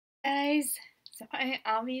Guys, so I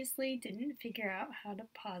obviously didn't figure out how to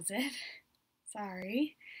pause it.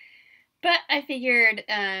 Sorry. But I figured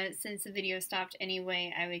since the video stopped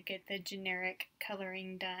anyway, I would get the generic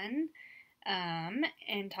coloring done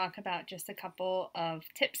and talk about just a couple of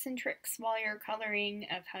tips and tricks while you're coloring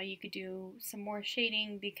of how you could do some more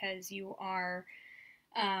shading because you are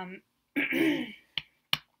um,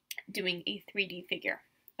 doing a 3D figure.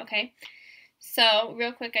 Okay? So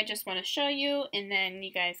real quick, I just want to show you, and then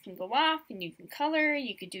you guys can go off and you can color,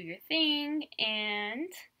 you could do your thing,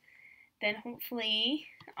 and then hopefully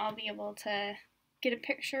I'll be able to get a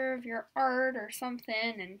picture of your art or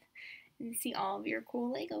something and see all of your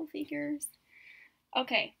cool Lego figures.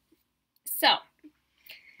 Okay, so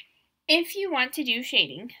if you want to do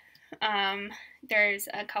shading, there's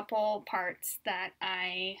a couple parts that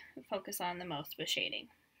I focus on the most with shading.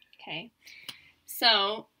 Okay.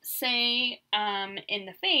 So, say in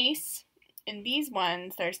the face, in these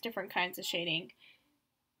ones, there's different kinds of shading.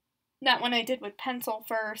 That one I did with pencil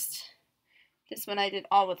first. This one I did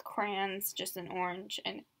all with crayons, just an orange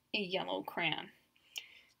and a yellow crayon.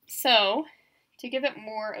 So, to give it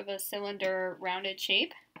more of a cylinder rounded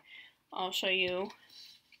shape, I'll show you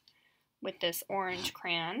with this orange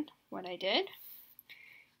crayon what I did.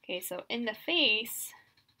 Okay, so in the face,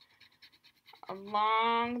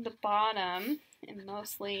 along the bottom, and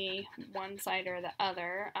mostly one side or the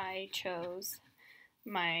other, I chose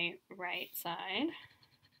my right side.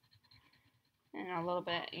 And a little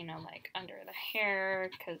bit, like under the hair,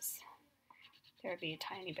 because there'd be a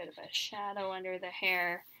tiny bit of a shadow under the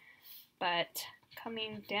hair. But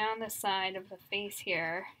coming down the side of the face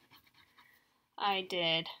here, I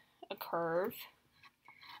did a curve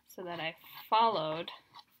so that I followed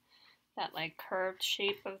that like curved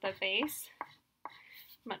shape of the face.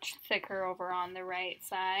 Much thicker over on the right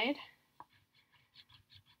side.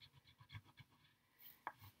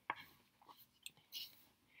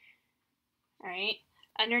 Alright,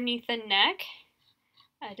 underneath the neck,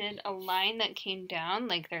 I did a line that came down,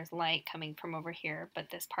 like there's light coming from over here,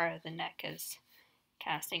 but this part of the neck is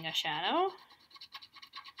casting a shadow.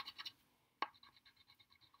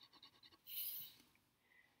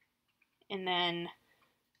 And then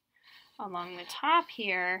along the top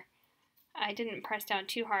here, I didn't press down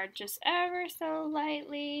too hard, just ever so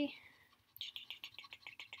lightly.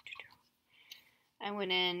 I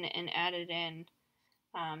went in and added in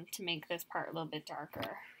to make this part a little bit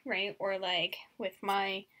darker, right? Or like with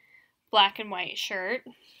my black and white shirt,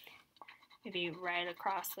 maybe right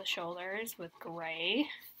across the shoulders with gray.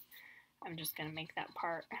 I'm just going to make that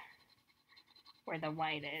part where the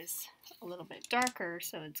white is a little bit darker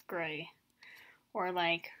so it's gray. Or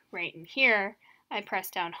like right in here, I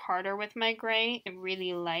pressed down harder with my gray and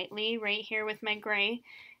really lightly right here with my gray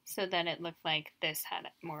so that it looked like this had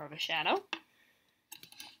more of a shadow.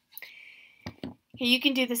 Okay, you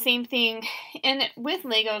can do the same thing, and with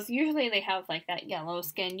Legos, usually they have like that yellow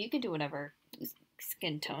skin. You can do whatever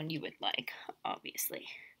skin tone you would like, obviously.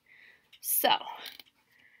 So,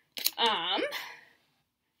 I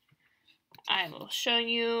will show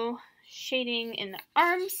you shading in the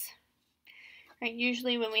arms. Right,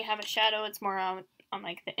 usually when we have a shadow, it's more on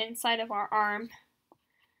like the inside of our arm.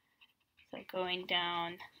 So going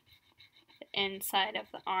down the inside of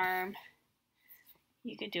the arm,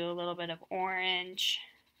 you could do a little bit of orange.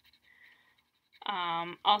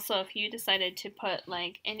 Also, if you decided to put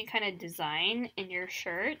like any kind of design in your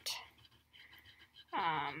shirt,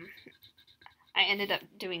 I ended up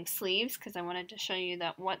doing sleeves because I wanted to show you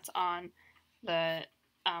that what's on the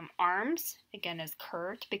arms, again, is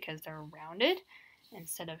curved because they're rounded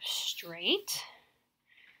instead of straight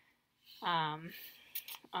on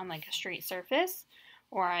like a straight surface.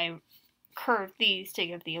 Or I curved these to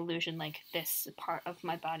give the illusion like this part of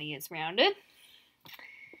my body is rounded.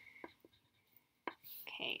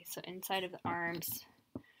 Okay, so inside of the arms,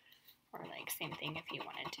 or like same thing if you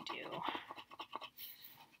wanted to do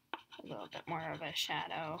a little bit more of a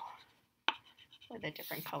shadow with a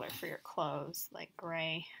different color for your clothes, like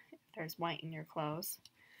gray if there's white in your clothes.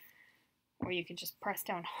 Or you could just press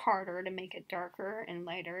down harder to make it darker and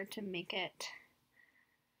lighter to make it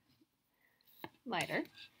lighter.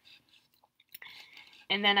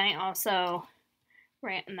 And then I also,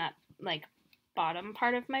 right in that like bottom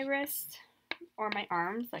part of my wrist or my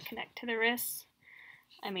arms that connect to the wrists,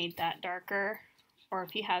 I made that darker. Or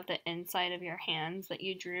if you have the inside of your hands that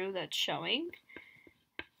you drew that's showing,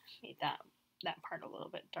 made that part a little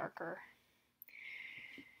bit darker.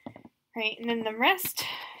 Right, and then the rest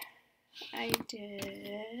I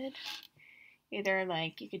did either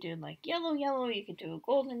like, you could do like yellow, you could do a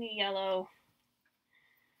goldeny yellow.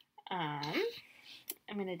 I'm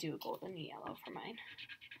going to do a goldeny yellow for mine.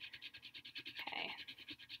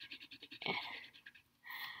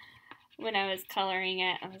 when I was coloring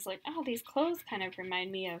it, I was like, oh, these clothes kind of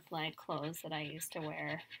remind me of like clothes that I used to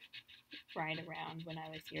wear right around when I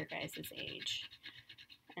was your guys' age.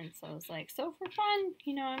 And so I was like, so for fun,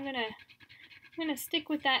 you know, I'm gonna stick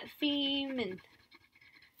with that theme. And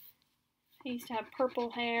I used to have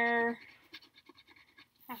purple hair.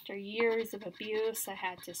 After years of abuse, I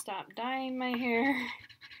had to stop dyeing my hair,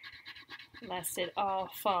 lest it all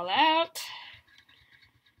fall out.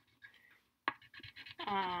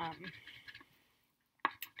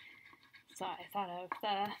 So I thought of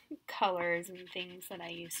the colors and things that I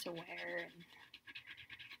used to wear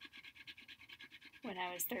when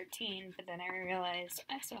I was 13, but then I realized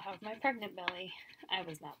I still have my pregnant belly. I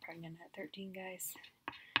was not pregnant at 13, guys.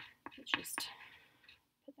 Let's just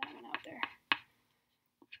put that one out there.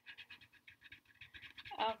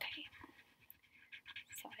 Okay.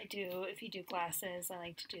 So I do, if you do glasses, I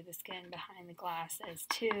like to do the skin behind the glasses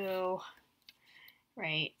too.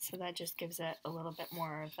 Right, so that just gives it a little bit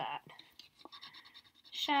more of that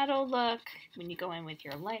shadow look. When you go in with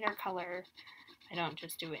your lighter color, I don't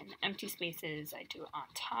just do it in empty spaces, I do it on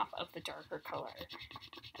top of the darker color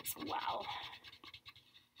as well.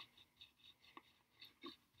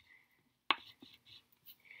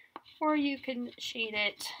 Or you can shade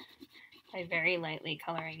it by very lightly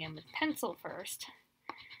coloring in with pencil first,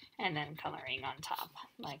 and then coloring on top,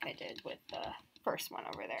 like I did with the first one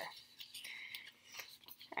over there.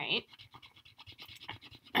 Right?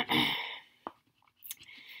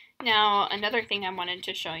 Now, another thing I wanted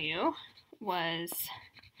to show you was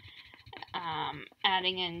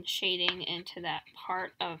adding in shading into that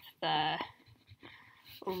part of the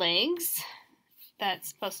legs that's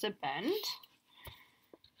supposed to bend.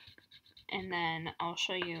 And then I'll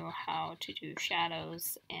show you how to do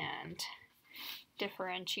shadows and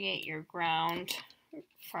differentiate your ground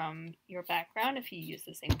from your background if you use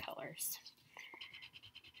the same colors.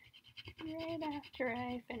 Right after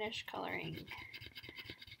I finish coloring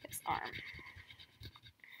this arm.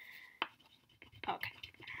 Okay.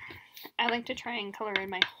 I like to try and color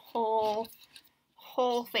in my whole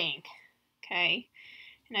thing. Okay.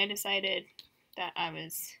 And I decided that I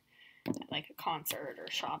was at like a concert or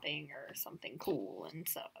shopping or something cool, and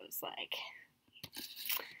so I was like,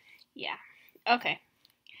 yeah. Okay.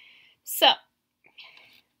 So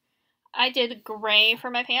I did gray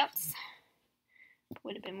for my pants.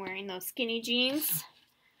 Would have been wearing those skinny jeans.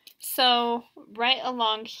 So right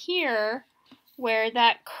along here where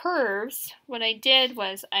that curves, what I did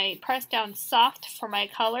was I pressed down soft for my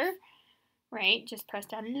color, right? Just press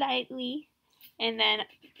down lightly. And then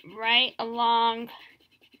right along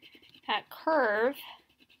that curve,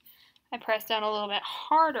 I press down a little bit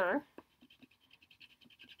harder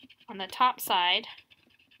on the top side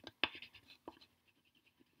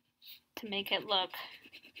to make it look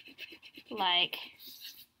like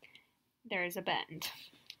there's a bend.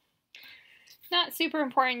 Not super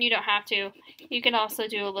important, you don't have to. You can also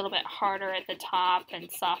do a little bit harder at the top and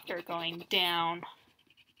softer going down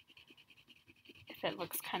if it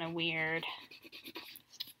looks kind of weird.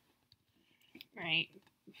 Right?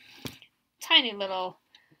 Tiny little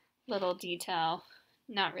detail,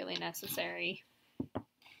 not really necessary.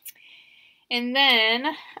 And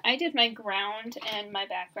then I did my ground and my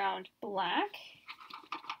background black,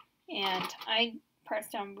 and I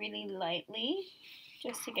pressed down really lightly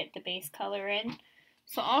just to get the base color in.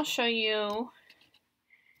 So I'll show you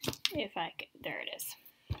if I can, there it is.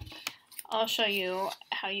 I'll show you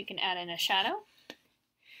how you can add in a shadow.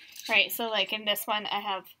 Right, so like in this one, I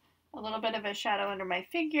have a little bit of a shadow under my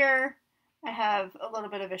figure. I have a little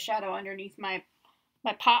bit of a shadow underneath my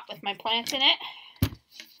pot with my plant in it.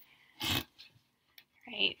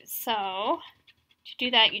 Right, so to do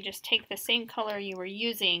that, you just take the same color you were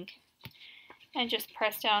using and just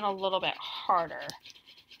press down a little bit harder.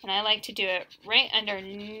 And I like to do it right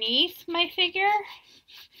underneath my figure.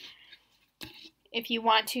 If you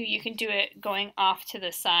want to, you can do it going off to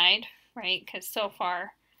the side, right? Because so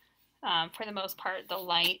far, for the most part, the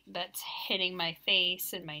light that's hitting my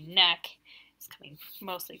face and my neck is coming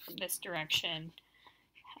mostly from this direction.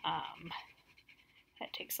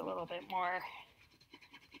 That takes a little bit more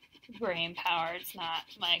brain power. It's not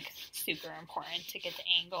like super important to get the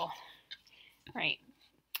angle right.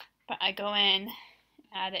 But I go in,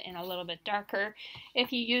 add it in a little bit darker.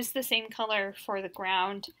 If you use the same color for the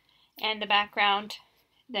ground and the background,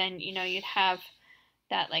 then you know you'd have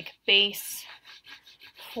that like base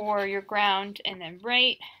for your ground, and then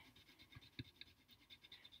right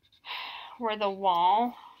where the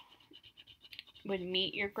wall would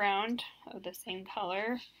meet your ground of the same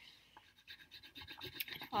color,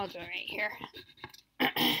 I'll do it right here.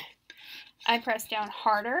 I press down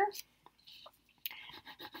harder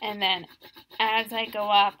And then as I go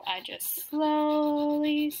up, I just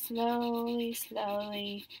slowly, slowly,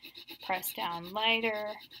 slowly press down lighter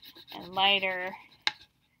and lighter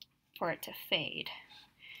for it to fade.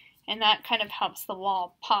 And that kind of helps the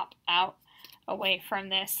wall pop out away from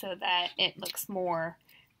this so that it looks more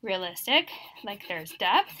realistic, like there's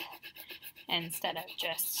depth, instead of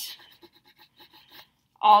just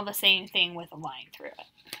all the same thing with a line through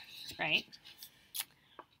it, right?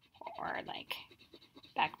 Or like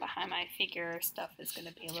back behind my figure stuff is going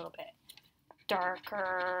to be a little bit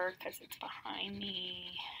darker because it's behind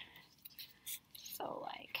me. So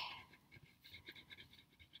like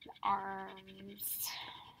the arms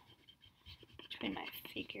between my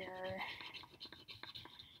figure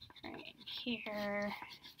right here.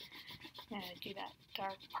 I'm going to do that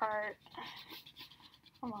dark part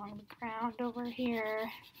along the ground over here.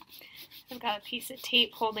 I've got a piece of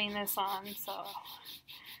tape holding this on, so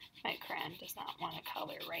my crayon does not want to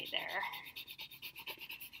color right there.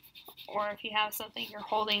 Or if you have something you're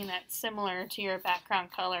holding that's similar to your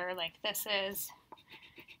background color like this is,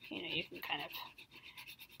 you know, you can kind of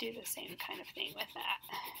do the same kind of thing with that,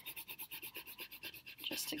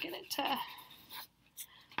 just to get it to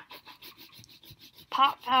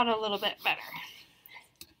pop out a little bit better.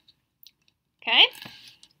 Okay,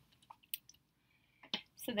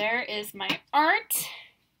 so there is my art.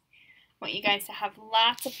 I want you guys to have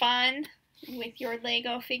lots of fun with your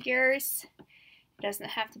Lego figures. It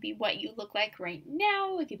doesn't have to be what you look like right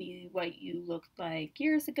now. It could be what you looked like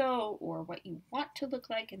years ago or what you want to look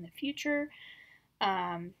like in the future.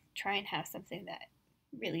 Try and have something that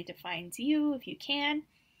really defines you if you can.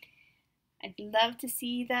 I'd love to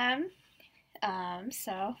see them.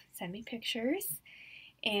 So send me pictures,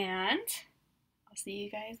 and I'll see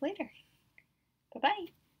you guys later.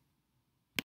 Bye-bye.